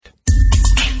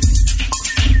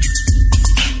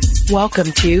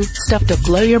Welcome to Stuff to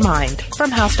Blow Your Mind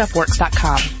from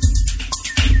HowStuffWorks.com.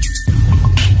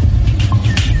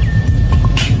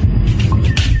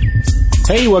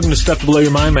 Hey, welcome to Stuff to Blow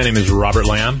Your Mind. My name is Robert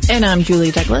Lamb. And I'm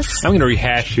Julie Douglas. I'm going to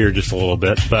rehash here just a little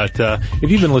bit, but if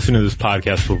you've been listening to this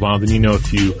podcast for a while, then you know a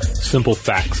few simple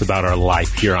facts about our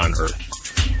life here on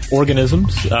Earth.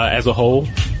 Organisms, as a whole,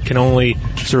 can only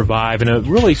survive in a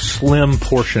really slim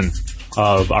portion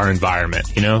of our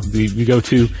environment. You know, you go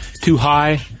too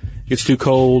high, gets too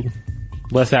cold,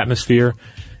 less atmosphere,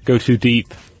 go too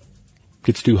deep,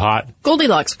 gets too hot.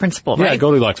 Goldilocks principle, right? Yeah,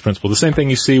 Goldilocks principle. The same thing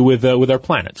you see with our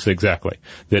planets, exactly.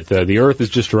 That the Earth is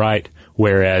just right,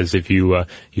 whereas if you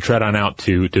tread on out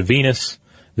to Venus,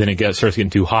 then it starts getting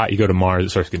too hot. You go to Mars, it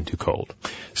starts getting too cold.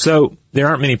 So there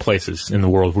aren't many places in the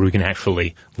world where we can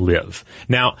actually live.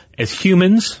 Now, as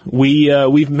humans,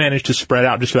 we've managed to spread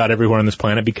out just about everywhere on this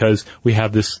planet because we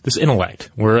have this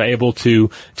intellect. We're able to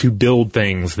build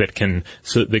things that can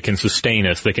sustain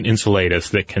us, that can insulate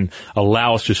us, that can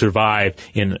allow us to survive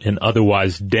in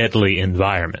otherwise deadly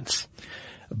environments.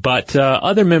 But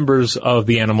other members of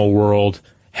the animal world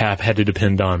have had to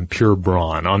depend on pure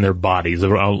brawn, on their bodies,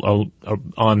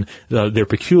 on their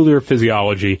peculiar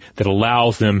physiology that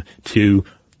allows them to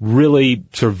really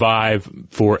survive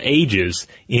for ages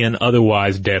in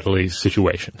otherwise deadly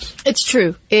situations. It's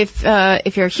true. If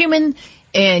you're a human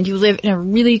and you live in a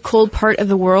really cold part of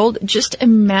the world, just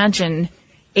imagine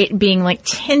it being like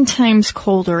 10 times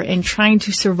colder and trying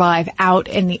to survive out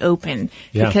in the open.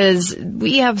 Yeah. Because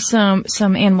we have some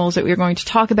animals that we're going to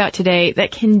talk about today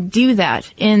that can do that.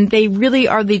 And they really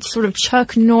are the sort of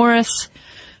Chuck Norris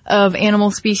of animal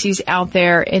species out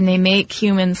there, and they make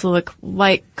humans look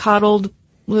like coddled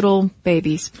little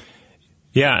babies.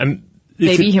 Yeah,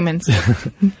 baby humans.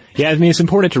 Yeah, I mean, it's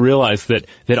important to realize that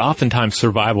oftentimes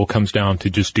survival comes down to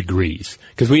just degrees.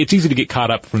 Because it's easy to get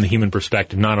caught up from the human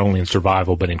perspective, not only in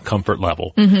survival, but in comfort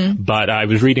level. Mm-hmm. But I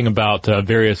was reading about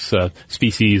various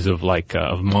species of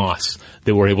moss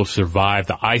that were able to survive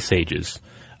the ice ages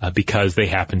because they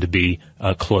happened to be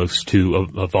close to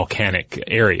a volcanic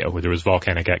area where there was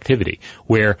volcanic activity,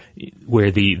 where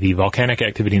the volcanic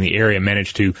activity in the area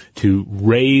managed to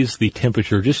raise the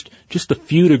temperature just a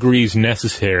few degrees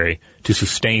necessary to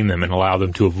sustain them and allow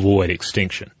them to avoid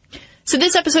extinction. So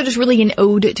this episode is really an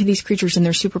ode to these creatures and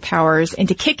their superpowers. And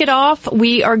to kick it off,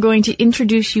 we are going to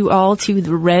introduce you all to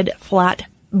the red flat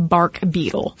bark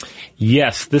beetle.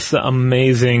 Yes, this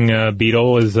amazing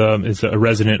beetle is a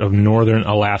resident of northern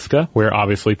Alaska, where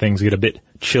obviously things get a bit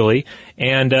chilly,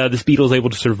 and this beetle is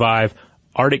able to survive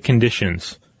Arctic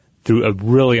conditions through a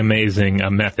really amazing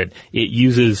method. It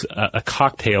uses a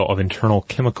cocktail of internal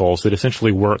chemicals that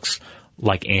essentially works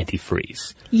like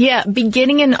antifreeze. Yeah,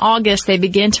 beginning in August, they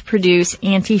begin to produce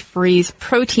antifreeze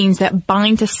proteins that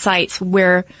bind to sites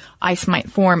where ice might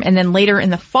form. And then later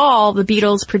in the fall, the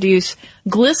beetles produce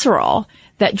glycerol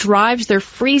that drives their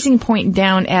freezing point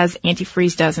down as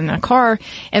antifreeze does in a car.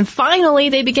 And finally,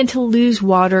 they begin to lose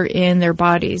water in their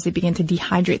bodies. They begin to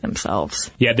dehydrate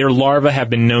themselves. Yeah, their larvae have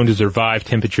been known to survive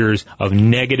temperatures of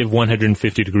negative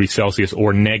 150 degrees Celsius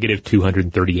or negative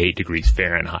 238 degrees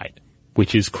Fahrenheit,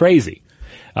 which is crazy.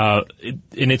 And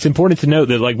it's important to note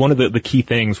that, like, one of the key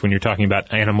things when you're talking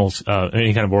about animals,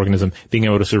 any kind of organism being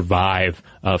able to survive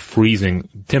freezing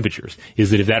temperatures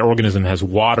is that if that organism has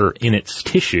water in its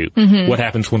tissue, mm-hmm. what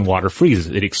happens when water freezes?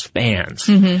 It expands.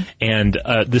 Mm-hmm. And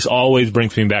this always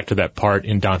brings me back to that part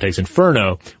in Dante's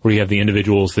Inferno where you have the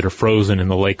individuals that are frozen in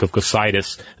the lake of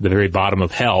Cocytus, at the very bottom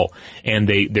of hell, and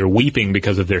they're weeping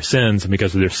because of their sins and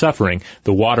because of their suffering.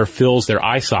 The water fills their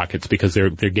eye sockets because they're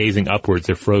gazing upwards.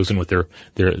 They're frozen with their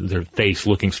face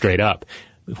looking straight up.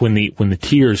 When the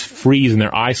tears freeze in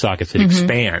their eye sockets, it mm-hmm.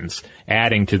 expands,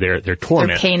 adding to their torment.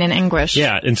 Their pain and anguish.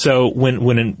 Yeah, and so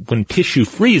when tissue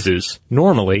freezes,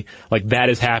 normally, like, that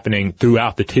is happening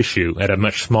throughout the tissue at a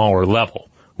much smaller level,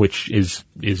 which is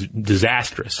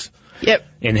disastrous. Yep.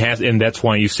 And that's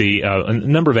why you see a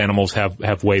number of animals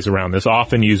have ways around this,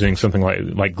 often using something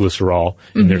like glycerol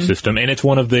in mm-hmm. their system, and it's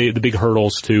one of the big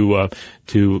hurdles to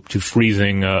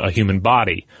freezing a human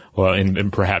body,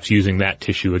 and perhaps using that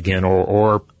tissue again,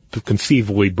 or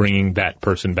conceivably bringing that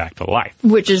person back to life.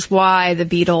 Which is why the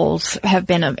beetles have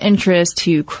been of interest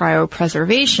to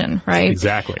cryopreservation, right?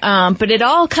 Exactly. But it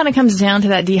all kind of comes down to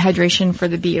that dehydration for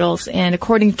the beetles. And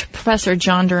according to Professor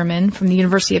John Durman from the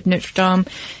University of Notre Dame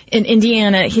in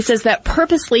Indiana, he says that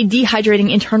purposely dehydrating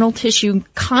internal tissue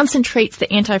concentrates the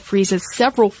antifreezes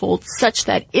several-fold, such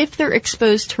that if they're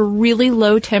exposed to really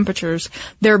low temperatures,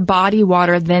 their body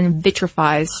water then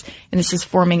vitrifies, and this is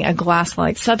forming a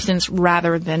glass-like substance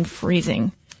rather than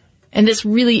freezing. And this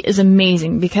really is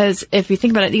amazing because if you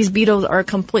think about it, these beetles are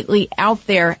completely out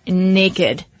there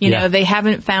naked. You know, they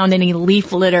haven't found any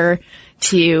leaf litter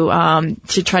to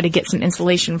try to get some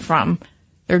insulation from.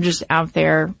 They're just out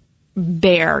there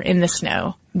bare in the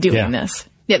snow doing this.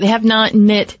 Yeah, they have not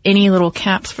knit any little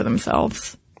caps for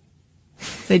themselves.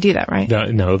 They do that, right?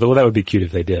 No, well, that would be cute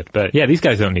if they did. But yeah, these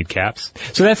guys don't need caps.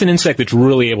 So that's an insect that's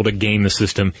really able to game the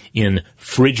system in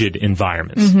frigid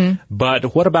environments. Mm-hmm.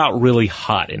 But what about really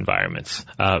hot environments?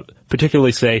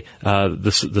 Particularly, say,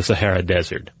 the Sahara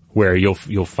Desert, where you'll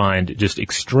find just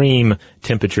extreme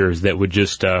temperatures that would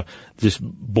just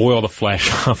boil the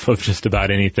flesh off of just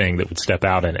about anything that would step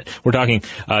out in it. We're talking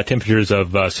temperatures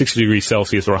of 60 degrees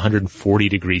Celsius or 140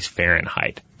 degrees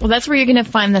Fahrenheit. Well, that's where you're going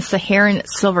to find the Saharan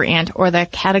silver ant or the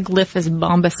Cataglyphus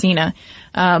bombacina.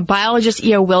 Biologist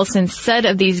E.O. Wilson said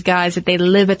of these guys that they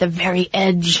live at the very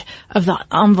edge of the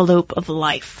envelope of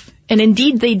life. And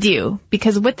indeed they do,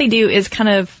 because what they do is kind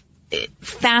of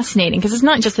fascinating, because it's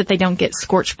not just that they don't get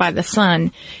scorched by the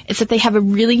sun, it's that they have a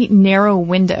really narrow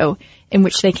window in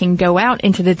which they can go out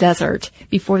into the desert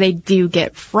before they do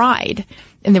get fried.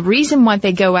 And the reason why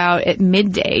they go out at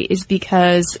midday is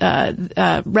because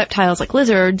reptiles like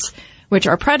lizards, which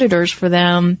are predators for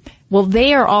them, well,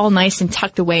 they are all nice and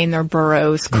tucked away in their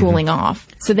burrows, cooling off.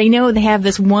 So they know they have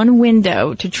this one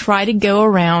window to try to go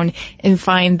around and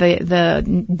find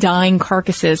the dying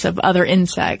carcasses of other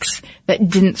insects that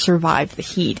didn't survive the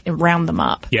heat and round them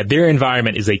up. Yeah, their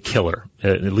environment is a killer,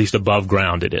 at least above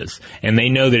ground it is. And they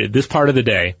know that at this part of the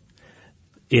day,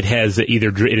 it has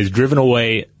driven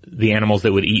away the animals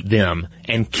that would eat them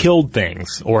and killed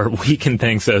things or weakened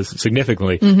things so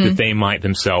significantly that they might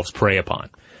themselves prey upon.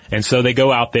 And so they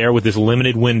go out there with this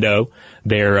limited window.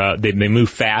 They move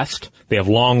fast. They have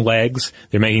long legs.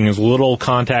 They're making as little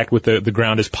contact with the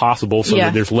ground as possible so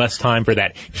that there's less time for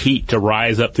that heat to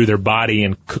rise up through their body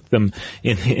and cook them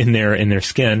in their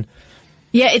skin.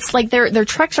 Yeah, it's like their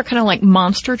trucks are kind of like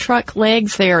monster truck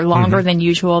legs. They are longer than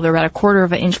usual. They're about 1/4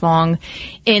 of an inch long.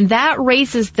 And that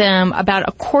raises them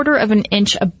about 1/4 of an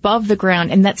inch above the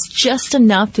ground. And that's just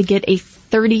enough to get a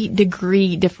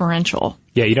 30-degree differential.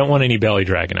 Yeah, you don't want any belly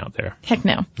dragging out there. Heck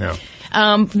no. No.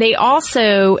 They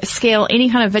also scale any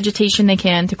kind of vegetation they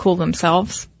can to cool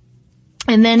themselves.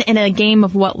 And then in a game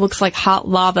of what looks like hot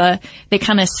lava, they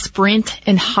kind of sprint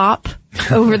and hop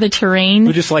over the terrain.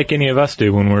 Well, just like any of us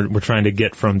do when we're trying to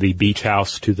get from the beach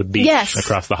house to the beach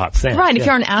across the hot sand. Right. If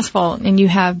you're on asphalt and you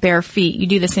have bare feet, you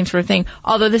do the same sort of thing.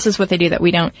 Although this is what they do that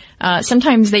we don't.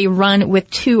 Sometimes they run with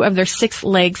 2 of their 6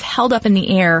 legs held up in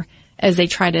the air as they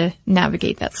try to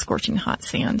navigate that scorching hot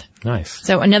sand. Nice.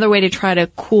 So another way to try to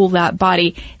cool that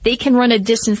body, they can run a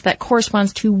distance that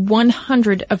corresponds to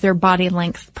 100 of their body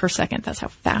length per second. That's how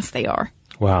fast they are.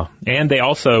 Wow. And they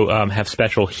also have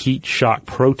special heat shock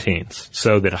proteins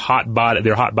so that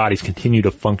their hot bodies continue to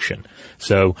function.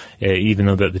 So even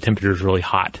though the temperature is really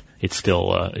hot, it's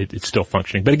still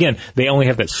functioning. But again, they only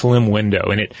have that slim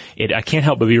window, and I can't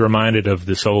help but be reminded of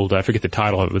this old, I forget the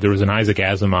title of it, but there was an Isaac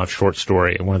Asimov short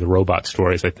story, one of the robot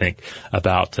stories, I think,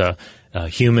 about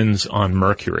humans on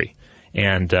Mercury.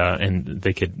 And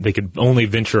they could only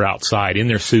venture outside in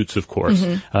their suits, of course,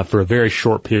 for a very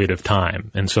short period of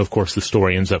time. And so, of course, the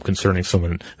story ends up concerning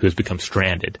someone who has become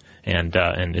stranded, and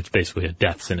it's basically a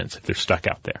death sentence if they're stuck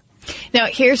out there. Now,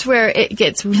 here's where it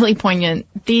gets really poignant.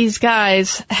 These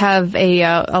guys have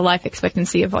a life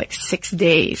expectancy of like 6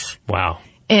 days. Wow.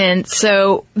 And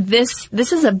so this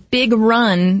is a big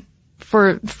run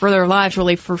for their lives,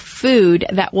 really, for food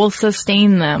that will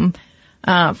sustain them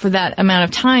for that amount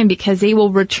of time, because they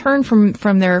will return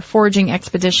from their foraging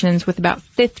expeditions with about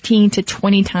 15 to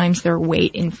 20 times their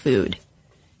weight in food.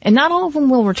 And not all of them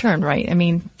will return, right? I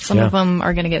mean, some of them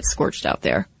are going to get scorched out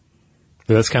there.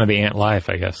 That's kind of the ant life,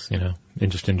 I guess,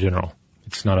 and just in general.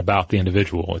 It's not about the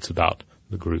individual, it's about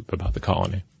the group, about the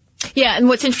colony. Yeah, and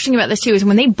what's interesting about this too is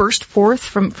when they burst forth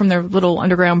from their little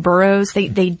underground burrows, they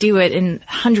do it in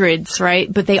hundreds,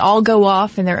 right? But they all go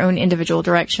off in their own individual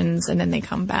directions, and then they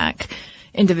come back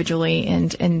individually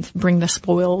and bring the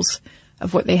spoils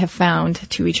of what they have found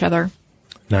to each other.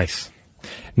 Nice.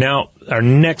 Now, our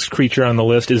next creature on the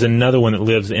list is another one that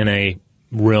lives in a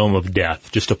realm of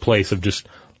death, just a place of just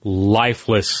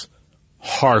lifeless,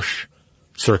 harsh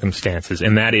circumstances,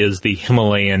 and that is the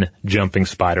Himalayan jumping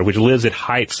spider, which lives at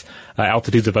heights,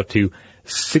 altitudes of up to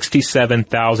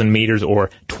 67,000 meters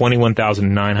or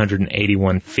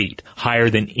 21,981 feet, higher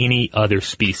than any other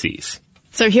species.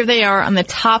 So here they are on the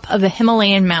top of the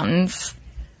Himalayan mountains.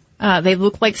 They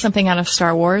look like something out of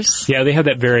Star Wars. Yeah, they have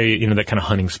that very, that kind of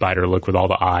hunting spider look with all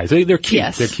the eyes. They're cute.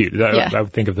 Yes. They're cute. I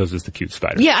would think of those as the cute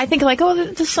spider. Yeah, I think like,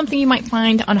 this is something you might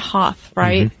find on Hoth,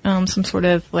 right? Some sort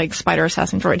of like spider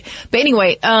assassin droid. But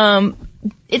anyway,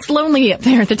 it's lonely up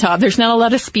there at the top. There's not a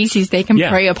lot of species they can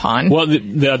prey upon. Well,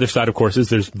 the other side, of course, is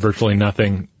there's virtually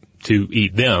nothing to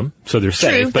eat them, so they're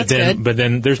safe. True, but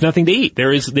then there's nothing to eat.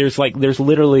 There's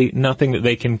literally nothing that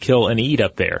they can kill and eat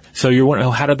up there. So you're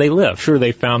wondering, how do they live? Sure,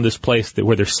 they found this place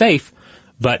where they're safe,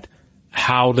 but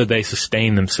how do they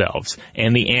sustain themselves?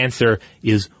 And the answer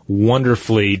is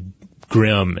wonderfully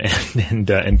grim and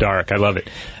dark. I love it.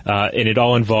 And it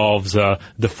all involves the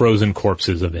frozen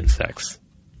corpses of insects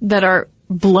that are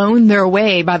blown their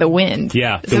way by the wind.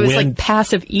 Yeah. So it's like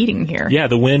passive eating here. Yeah,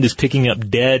 the wind is picking up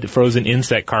dead frozen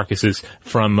insect carcasses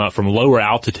from lower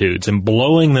altitudes and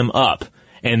blowing them up,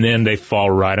 and then they fall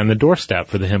right on the doorstep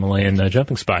for the Himalayan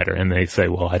jumping spider, and they say,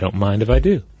 well, I don't mind if I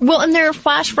do. Well, and they're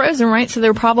flash frozen, right? So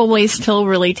they're probably still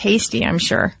really tasty, I'm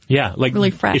sure. Yeah, like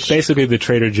really fresh. It's basically the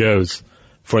Trader Joe's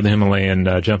for the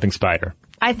Himalayan jumping spider.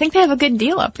 I think they have a good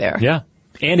deal up there. Yeah.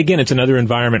 And again, it's another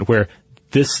environment where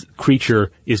this creature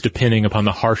is depending upon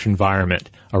the harsh environment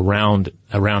around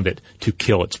it to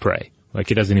kill its prey.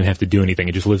 Like, it doesn't even have to do anything.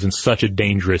 It just lives in such a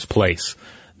dangerous place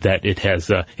that it has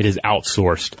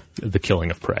outsourced the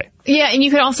killing of prey. Yeah, and you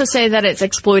could also say that it's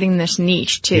exploiting this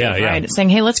niche too, right? Yeah. It's saying,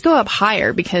 hey, let's go up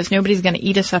higher because nobody's going to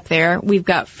eat us up there. We've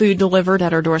got food delivered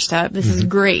at our doorstep. This is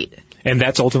great. And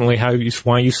that's ultimately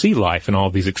why you see life in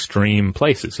all these extreme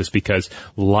places, is because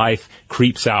life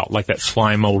creeps out like that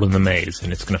slime mold in the maze,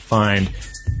 and it's going to find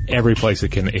every place it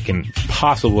can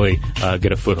possibly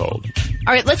get a foothold.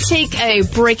 All right, let's take a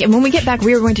break, and when we get back,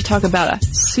 we are going to talk about a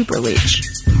super leech.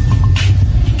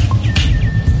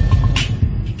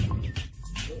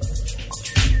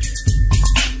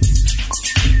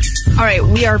 All right,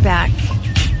 we are back.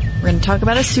 We're going to talk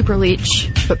about a super leech.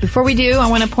 But before we do, I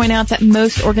want to point out that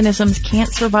most organisms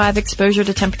can't survive exposure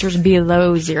to temperatures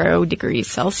below 0 degrees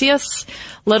Celsius,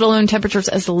 let alone temperatures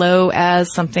as low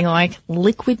as something like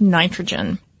liquid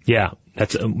nitrogen. Yeah,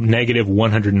 that's negative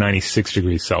 196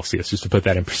 degrees Celsius, just to put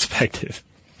that in perspective.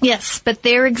 Yes, but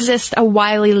there exists a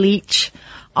wily leech,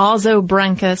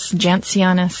 Ozobranchus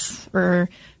janssianus, or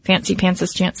Fancy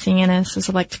Pantsis janssianus, as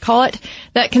I like to call it,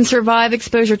 that can survive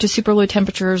exposure to super low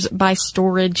temperatures by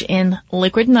storage in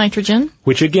liquid nitrogen.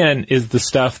 Which, again, is the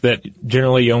stuff that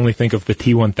generally you only think of the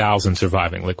T-1000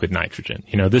 surviving liquid nitrogen.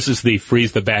 This is the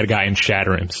freeze the bad guy and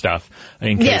shatter him stuff,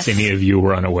 in case any of you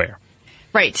were unaware.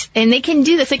 Right. And they can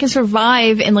do this. They can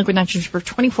survive in liquid nitrogen for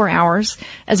 24 hours,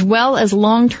 as well as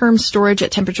long-term storage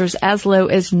at temperatures as low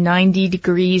as 90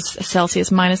 degrees Celsius,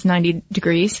 minus 90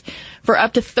 degrees, for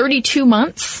up to 32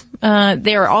 months.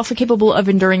 They are also capable of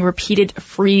enduring repeated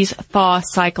freeze-thaw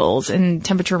cycles in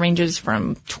temperature ranges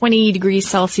from 20 degrees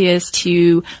Celsius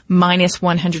to minus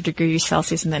 100 degrees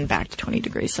Celsius and then back to 20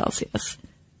 degrees Celsius.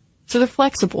 So they're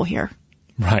flexible here.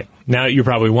 Right. Now you're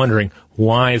probably wondering,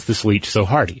 why is this leech so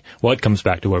hardy? Well, it comes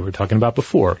back to what we were talking about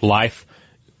before. Life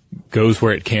goes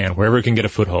where it can, wherever it can get a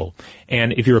foothold.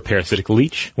 And if you're a parasitic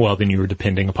leech, well, then you are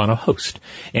depending upon a host.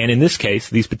 And in this case,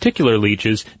 these particular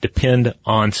leeches depend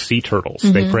on sea turtles.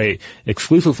 Mm-hmm. They prey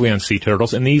exclusively on sea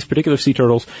turtles, and these particular sea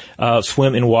turtles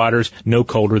swim in waters no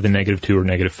colder than -2 or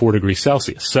 -4 degrees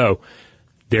Celsius. So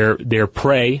their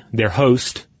prey, their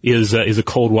host, is a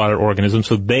cold water organism,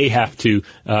 so they have to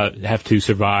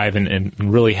survive and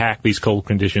really hack these cold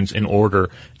conditions in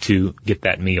order to get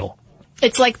that meal.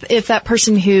 It's like if that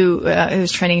person who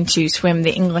is training to swim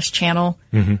the English Channel,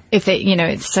 mm-hmm. if they,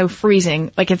 it's so freezing,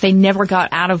 like if they never got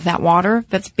out of that water,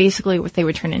 that's basically what they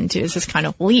would turn into, is this kind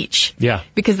of leech. Yeah.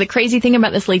 Because the crazy thing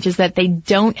about this leech is that they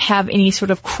don't have any sort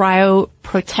of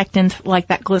cryoprotectant like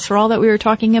that glycerol that we were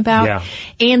talking about. Yeah.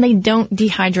 And they don't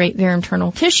dehydrate their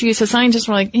internal tissue. So scientists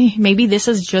were like, maybe this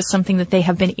is just something that they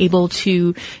have been able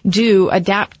to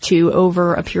adapt to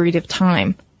over a period of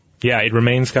time. Yeah, it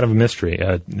remains kind of a mystery.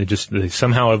 They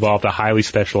somehow evolved a highly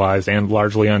specialized and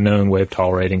largely unknown way of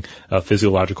tolerating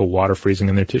physiological water freezing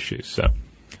in their tissues.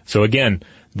 So again,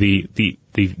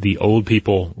 the old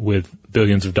people with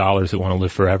billions of dollars that want to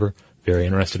live forever, very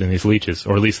interested in these leeches,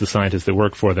 or at least the scientists that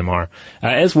work for them are,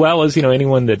 as well as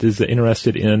anyone that is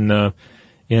interested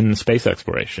in space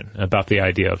exploration, about the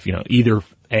idea of either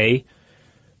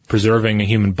preserving a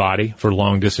human body for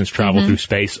long-distance travel mm-hmm. through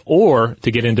space, or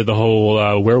to get into the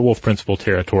whole werewolf principle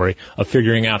territory of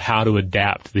figuring out how to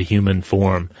adapt the human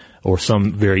form or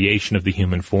some variation of the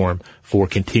human form for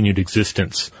continued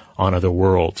existence on other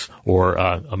worlds or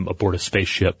aboard a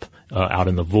spaceship out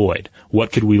in the void.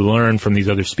 What could we learn from these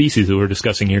other species that we're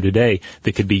discussing here today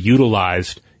that could be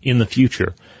utilized in the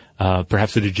future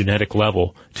perhaps at a genetic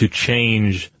level, to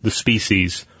change the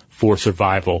species for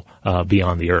survival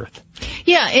beyond the Earth.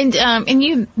 Yeah, and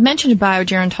you mentioned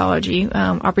biogerontology.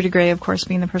 Aubrey de Grey, of course,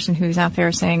 being the person who's out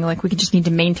there saying, like, we just need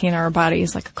to maintain our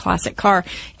bodies like a classic car.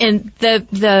 And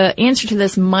the answer to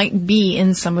this might be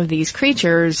in some of these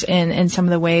creatures and some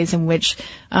of the ways in which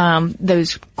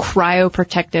those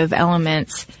cryoprotective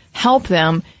elements help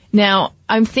them. Now,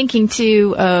 I'm thinking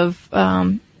too of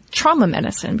trauma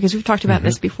medicine, because we've talked about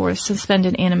this before,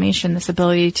 suspended animation, this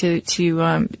ability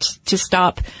to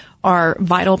stop our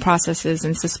vital processes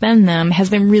and suspend them has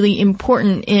been really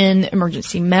important in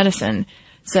emergency medicine.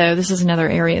 So this is another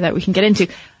area that we can get into.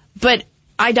 But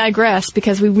I digress,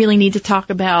 because we really need to talk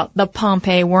about the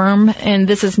Pompeii worm, and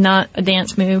this is not a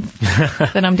dance move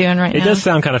that I'm doing right now. It does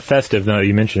sound kind of festive now that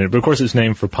you mention it, but of course it's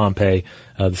named for Pompeii,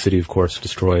 the city, of course,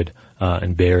 destroyed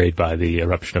and buried by the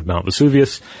eruption of Mount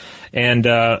Vesuvius. And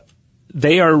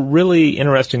they are really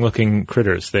interesting looking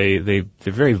critters. They're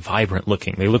very vibrant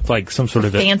looking. They look like some sort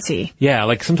of fancy.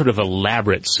 Like some sort of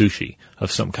elaborate sushi of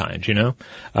some kind, you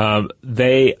know?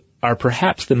 They are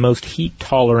perhaps the most heat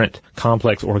tolerant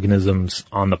complex organisms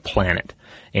on the planet.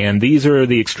 And these are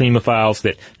the extremophiles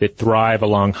that thrive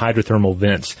along hydrothermal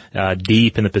vents,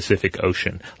 deep in the Pacific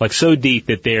Ocean. Like so deep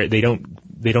that they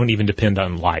don't even depend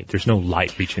on light. There's no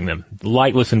light reaching them.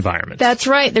 Lightless environments. That's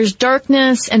right. There's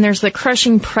darkness and there's the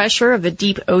crushing pressure of the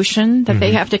deep ocean that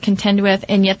they have to contend with,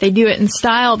 and yet they do it in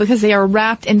style because they are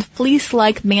wrapped in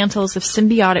fleece-like mantles of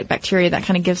symbiotic bacteria that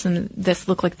kind of gives them this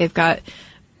look like they've got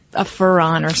a fur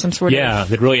on or some sort of... Yeah,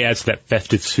 that really adds to that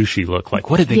festive sushi look. Like,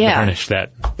 what did they garnish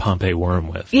that Pompeii worm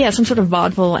with? Yeah, some sort of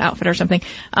vaudeville outfit or something.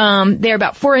 They're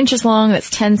about 4 inches long, that's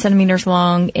 10 centimeters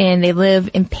long, and they live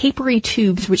in papery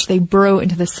tubes which they burrow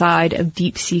into the side of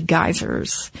deep-sea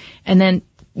geysers. And then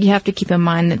you have to keep in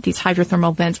mind that these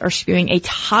hydrothermal vents are spewing a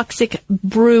toxic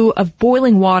brew of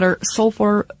boiling water,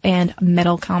 sulfur, and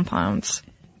metal compounds.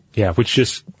 Yeah, which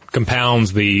just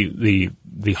compounds the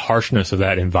harshness of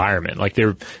that environment. Like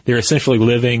they're essentially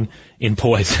living in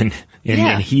poison,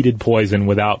 in heated poison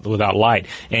without light.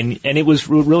 And it was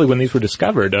really, when these were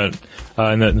discovered, in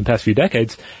the past few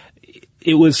decades,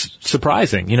 it was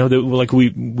surprising, you know, that like we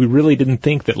really didn't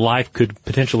think that life could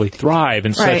potentially thrive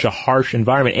in such a harsh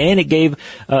environment. And it gave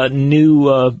gave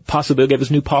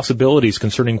us new possibilities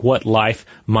concerning what life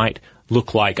might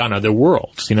look like on other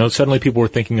worlds. You know, suddenly people were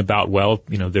thinking about, well,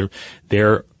 you know,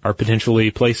 there are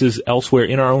potentially places elsewhere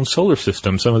in our own solar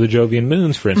system, some of the Jovian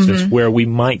moons, for instance, where we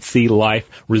might see life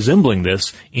resembling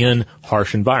this in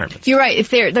harsh environments. You're right. If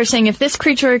they're saying if this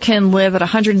creature can live at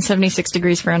 176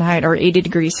 degrees Fahrenheit or 80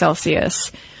 degrees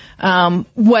Celsius,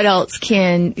 what else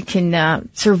can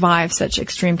survive such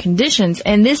extreme conditions?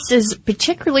 And this is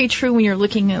particularly true when you're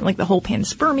looking at like the whole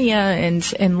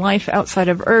panspermia and life outside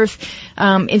of Earth,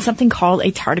 in something called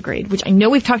a tardigrade, which I know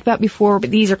we've talked about before,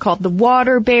 but these are called the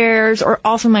water bears, or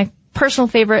also my personal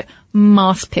favorite,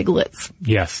 moss piglets.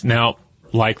 Yes. Now,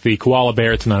 like the koala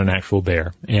bear, it's not an actual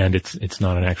bear, and it's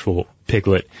not an actual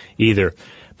piglet either.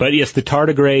 But yes, the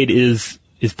tardigrade is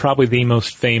probably the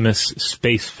most famous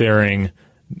spacefaring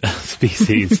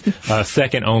species,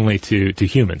 second only to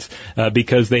humans,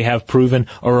 because they have proven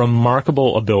a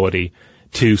remarkable ability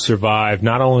to survive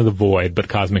not only the void, but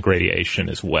cosmic radiation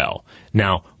as well.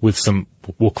 Now,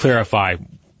 we'll clarify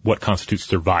what constitutes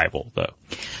survival, though.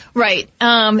 Right.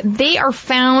 They are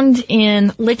found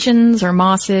in lichens or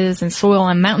mosses and soil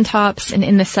on mountaintops and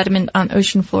in the sediment on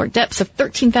ocean floor depths of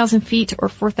 13,000 feet or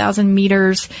 4,000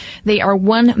 meters. They are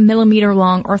 1 millimeter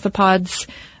long arthropods.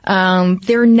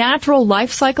 Their natural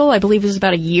life cycle, I believe, is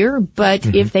about a year, but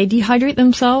if they dehydrate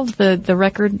themselves, the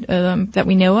record that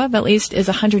we know of, at least, is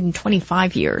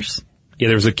 125 years. Yeah,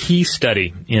 there was a key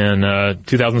study in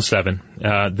 2007.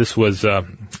 This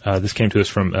came to us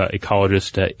from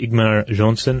ecologist Ingmar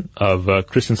Johnson of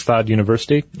Kristianstad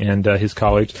University and his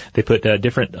colleagues. They put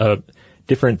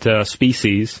different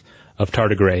species of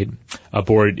tardigrade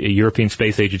aboard a European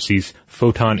Space Agency's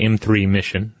Photon M3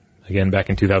 mission. Again, back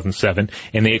in 2007,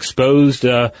 and they exposed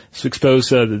the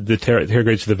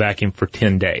tardigrades to the vacuum for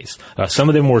 10 days. Some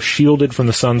of them were shielded from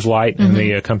the sun's light and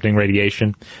the accompanying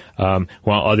radiation,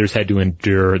 while others had to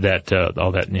endure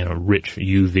all that rich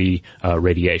UV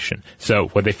radiation. So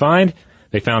what they found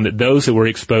that those that were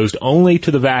exposed only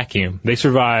to the vacuum, they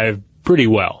survived pretty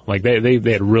well. Like they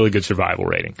had a really good survival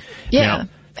rating. Yeah. Now,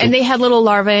 and they had little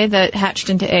larvae that hatched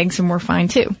into eggs and were fine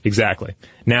too. Exactly.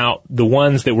 Now, the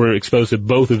ones that were exposed to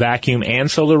both vacuum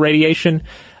and solar radiation,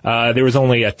 there was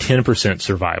only a 10%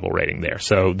 survival rating there.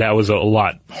 So that was a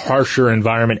lot harsher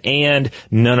environment, and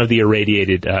none of the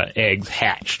irradiated eggs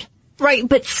hatched. Right,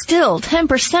 but still,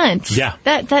 10%. Yeah.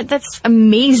 That's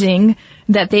amazing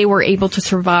that they were able to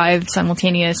survive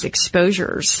simultaneous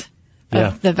exposures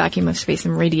of the vacuum of space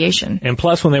and radiation. And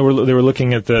plus, when they were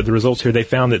looking at the results here, they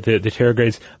found that the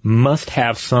tardigrades must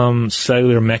have some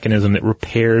cellular mechanism that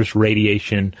repairs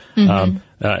radiation,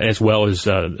 as well as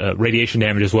radiation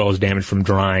damage, as well as damage from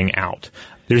drying out.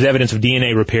 There's evidence of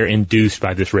DNA repair induced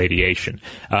by this radiation.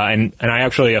 And I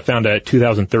actually found a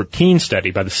 2013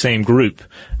 study by the same group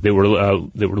that were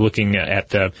looking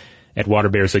at water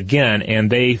bears again, and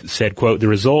they said, quote, "The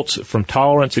results from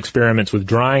tolerance experiments with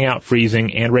drying out,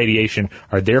 freezing, and radiation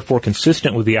are therefore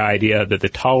consistent with the idea that the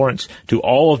tolerance to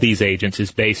all of these agents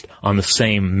is based on the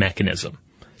same mechanism."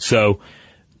 So,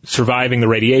 surviving the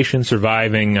radiation,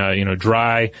 surviving,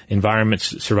 dry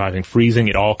environments, surviving freezing,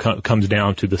 it all comes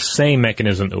down to the same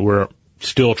mechanism that we're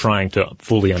still trying to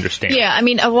fully understand. Yeah, I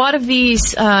mean, a lot of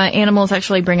these animals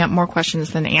actually bring up more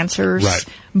questions than answers. Right.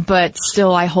 But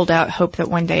still, I hold out hope that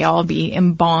one day I'll be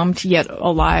embalmed yet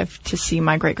alive to see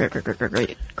my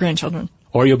great-great-great-great-grandchildren.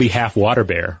 Or you'll be half water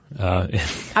bear.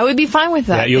 I would be fine with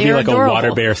that. Yeah, you'll be like adorable. a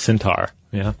water bear centaur.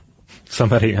 Yeah.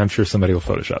 I'm sure somebody will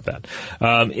Photoshop that.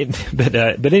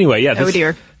 But anyway, yeah. Oh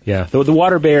dear. Yeah, the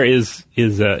water bear is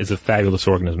a fabulous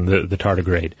organism, the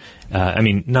tardigrade. I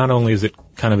mean, not only is it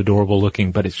kind of adorable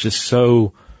looking, but it's just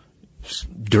so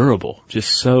durable.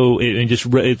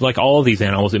 It's like all of these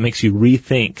animals, it makes you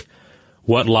rethink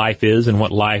what life is and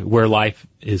where life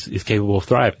is capable of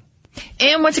thriving.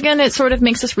 And once again, it sort of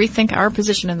makes us rethink our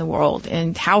position in the world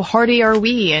and how hardy are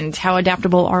we and how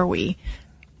adaptable are we.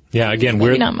 Yeah, again,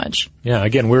 Maybe not much. Yeah,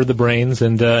 again, we're the brains,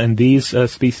 and these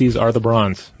species are the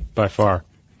bronze by far.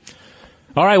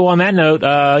 All right, well, on that note,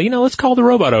 let's call the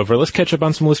robot over. Let's catch up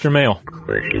on some listener mail.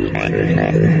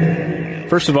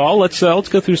 First of all, let's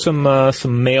go through some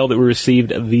mail that we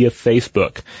received via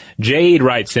Facebook. Jade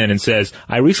writes in and says,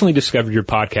 "I recently discovered your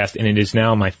podcast, and it is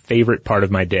now my favorite part of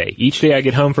my day. Each day I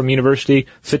get home from university,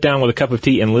 sit down with a cup of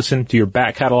tea, and listen to your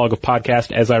back catalog of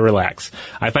podcasts as I relax.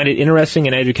 I find it interesting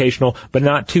and educational, but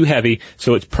not too heavy,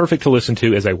 so it's perfect to listen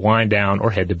to as I wind down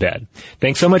or head to bed.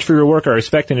 Thanks so much for your work. I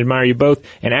respect and admire you both,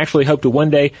 and actually hope to one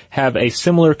day have a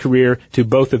similar career to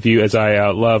both of you, as I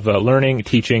love learning,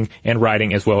 teaching, and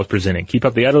writing, as well as presenting. Keep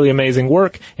up the utterly amazing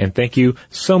work, and thank you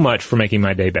so much for making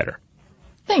my day better."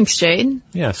 Thanks, Jade.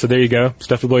 Yeah, so there you go.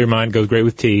 Stuff to blow your mind goes great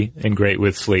with tea and great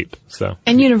with sleep. So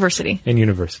And university.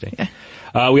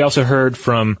 Yeah. We also heard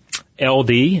from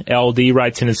LD. LD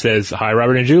writes in and says, "Hi,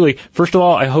 Robert and Julie. First of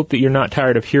all, I hope that you're not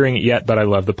tired of hearing it yet, but I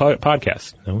love the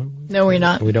podcast." No, we're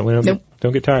not. We don't Nope.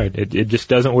 Don't get tired. It just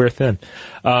doesn't wear thin.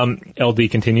 LD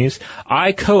continues,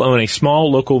 "I co-own a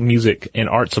small local music and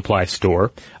art supply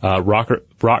store,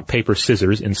 Rock, Paper,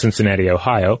 Scissors in Cincinnati,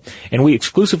 Ohio, and we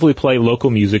exclusively play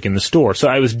local music in the store, so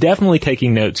I was definitely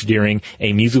taking notes during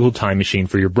a musical time machine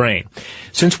for your brain.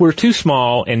 Since we're too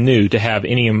small and new to have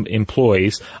any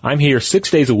employees, I'm here 6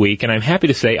 days a week, and I'm happy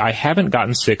to say I haven't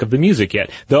gotten sick of the music yet,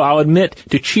 though I'll admit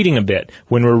to cheating a bit.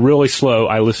 When we're really slow,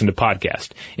 I listen to podcasts.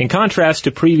 In contrast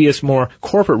to previous, more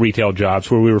corporate retail jobs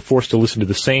where we were forced to listen to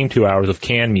the same 2 hours of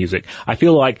canned music, I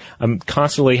feel like I'm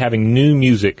constantly having new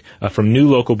music from new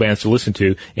local bands to listen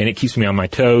to, and it keeps me on my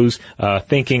toes,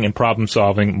 thinking and problem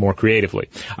solving more creatively.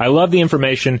 I love the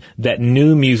information that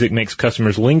new music makes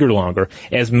customers linger longer,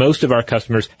 as most of our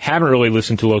customers haven't really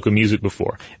listened to local music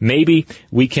before. Maybe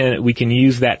we can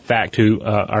use that fact to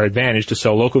our advantage to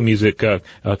sell local music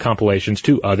compilations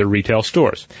to other retail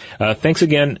stores. Thanks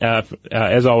again,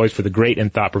 as always, for the great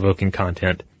and thought-provoking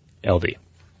content, LD."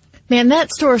 Man,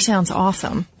 that store sounds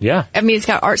awesome. Yeah, I mean, it's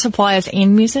got art supplies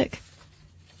and music.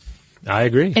 I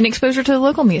agree. And exposure to the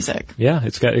local music. Yeah,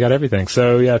 it got everything.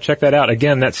 So yeah, check that out.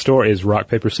 Again, that store is Rock,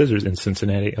 Paper, Scissors in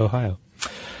Cincinnati, Ohio.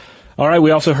 All right,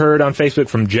 we also heard on Facebook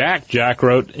from Jack. Jack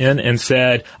wrote in and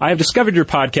said, "I have discovered your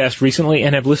podcast recently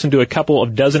and have listened to a couple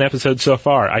of dozen episodes so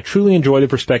far. I truly enjoy the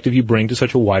perspective you bring to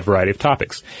such a wide variety of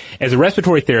topics. As a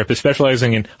respiratory therapist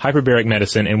specializing in hyperbaric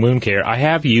medicine and wound care, I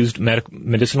have used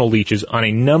medicinal leeches on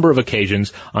a number of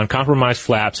occasions on compromised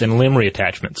flaps and limb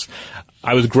reattachments.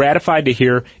 I was gratified to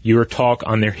hear your talk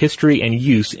on their history and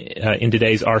use in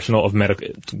today's arsenal of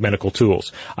medical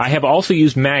tools. I have also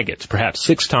used maggots, perhaps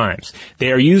 6 times.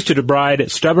 They are used to debride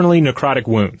stubbornly necrotic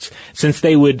wounds. Since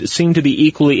they would seem to be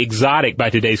equally exotic by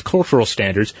today's cultural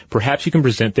standards, perhaps you can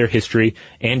present their history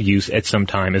and use at some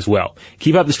time as well.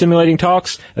 Keep up the stimulating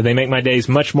talks. They make my days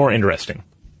much more interesting."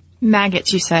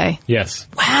 Maggots, you say? Yes.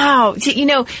 Wow.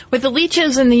 With the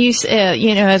leeches and the use,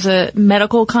 as a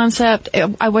medical concept,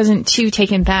 I wasn't too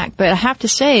taken back. But I have to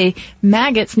say,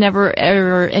 maggots never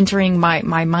ever entering my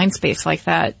mind space like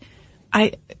that.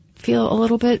 I feel a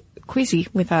little bit queasy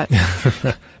with that.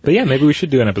 But yeah, maybe we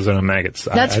should do an episode on maggots.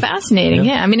 That's fascinating.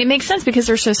 Yeah. I mean, it makes sense because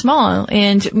they're so small.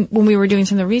 And when we were doing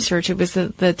some of the research, it was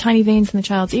the tiny veins in the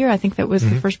child's ear. I think that was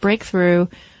the first breakthrough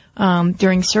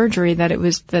during surgery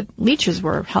that leeches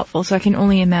were helpful. So I can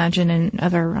only imagine in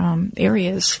other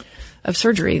areas of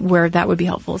surgery where that would be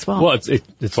helpful as well. Well,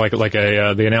 it's like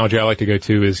the analogy I like to go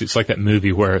to is it's like that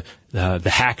movie where the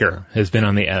hacker has been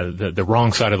on the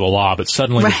wrong side of the law, but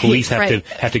suddenly the police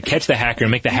have to catch the hacker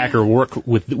and make the hacker work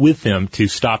with them to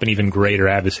stop an even greater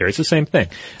adversary. It's the same thing.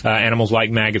 Animals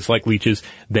like maggots, like leeches,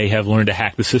 they have learned to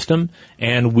hack the system,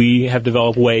 and we have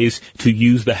developed ways to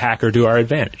use the hacker to our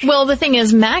advantage. Well, the thing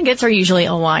is, maggots are usually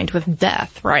aligned with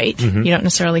death, right? You don't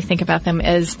necessarily think about them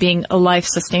as being life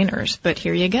sustainers, but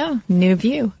here you go. New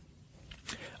view.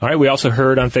 All right. We also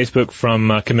heard on Facebook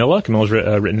from Camilla. Camilla's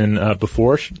written in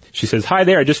before. She says, "Hi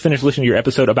there. I just finished listening to your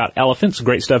episode about elephants.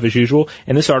 Great stuff as usual.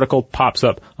 And this article pops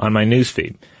up on my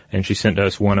newsfeed." And she sent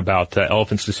us one about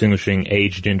elephants distinguishing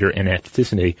age, gender, and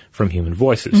ethnicity from human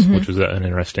voices, which was an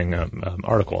interesting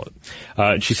article.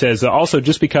 She says, also,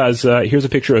 just because here's a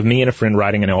picture of me and a friend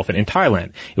riding an elephant in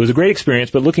Thailand. It was a great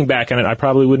experience, but looking back on it, I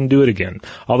probably wouldn't do it again.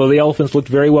 Although the elephants looked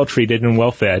very well treated and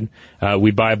well fed,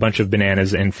 we'd buy a bunch of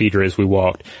bananas and feed her as we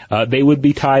walked. They would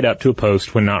be tied up to a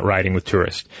post when not riding with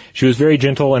tourists. She was very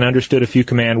gentle and understood a few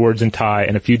command words in Thai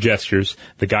and a few gestures.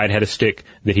 The guide had a stick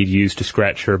that he'd used to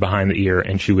scratch her behind the ear,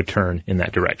 and she would turn in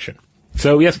that direction.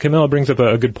 So yes, Camilla brings up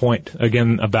a good point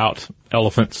again about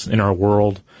elephants in our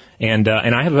world, and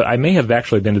I may have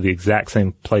actually been to the exact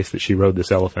same place that she rode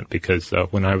this elephant, because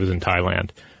when I was in Thailand,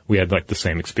 we had like the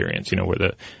same experience,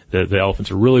 where the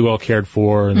elephants are really well cared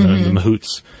for, and the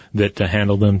mahouts that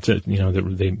handle them,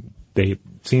 they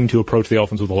seem to approach the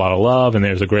elephants with a lot of love, and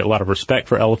there's a lot of respect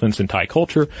for elephants in Thai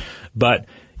culture, but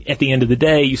at the end of the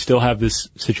day, you still have this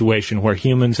situation where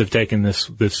humans have taken this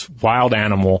wild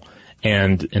animal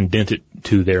and bent it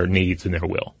to their needs and their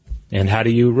will. And how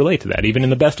do you relate to that, even in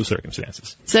the best of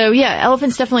circumstances? So yeah,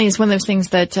 elephants definitely is one of those things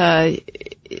that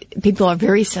people are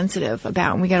very sensitive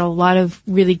about, and we got a lot of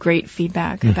really great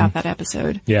feedback about that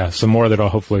episode. Yeah, some more that I'll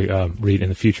hopefully read in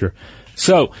the future.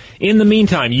 So, in the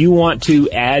meantime, you want to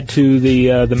add to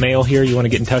the mail here, you want to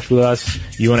get in touch with us,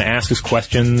 you want to ask us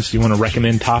questions, you want to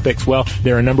recommend topics, well,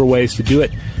 there are a number of ways to do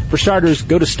it. For starters,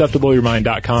 go to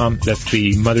StuffToBlowYourMind.com. That's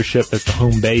the mothership, that's the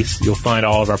home base. You'll find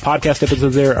all of our podcast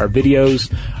episodes there, our videos,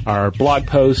 our blog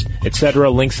posts, etc.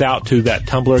 Links out to that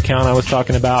Tumblr account I was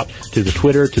talking about, to the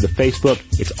Twitter, to the Facebook.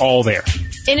 It's all there.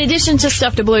 In addition to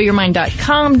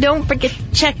StuffToBlowYourMind.com, don't forget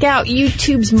to check out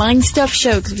YouTube's Mind Stuff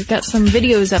show, because we've got some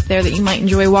videos up there that you might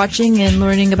enjoy watching and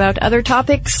learning about other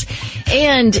topics.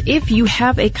 And if you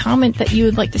have a comment that you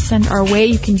would like to send our way,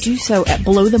 you can do so at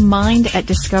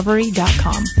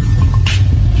blowthemind@discovery.com.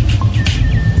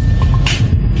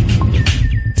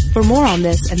 For more on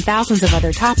this and thousands of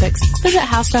other topics, visit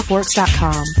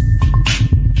HowStuffWorks.com.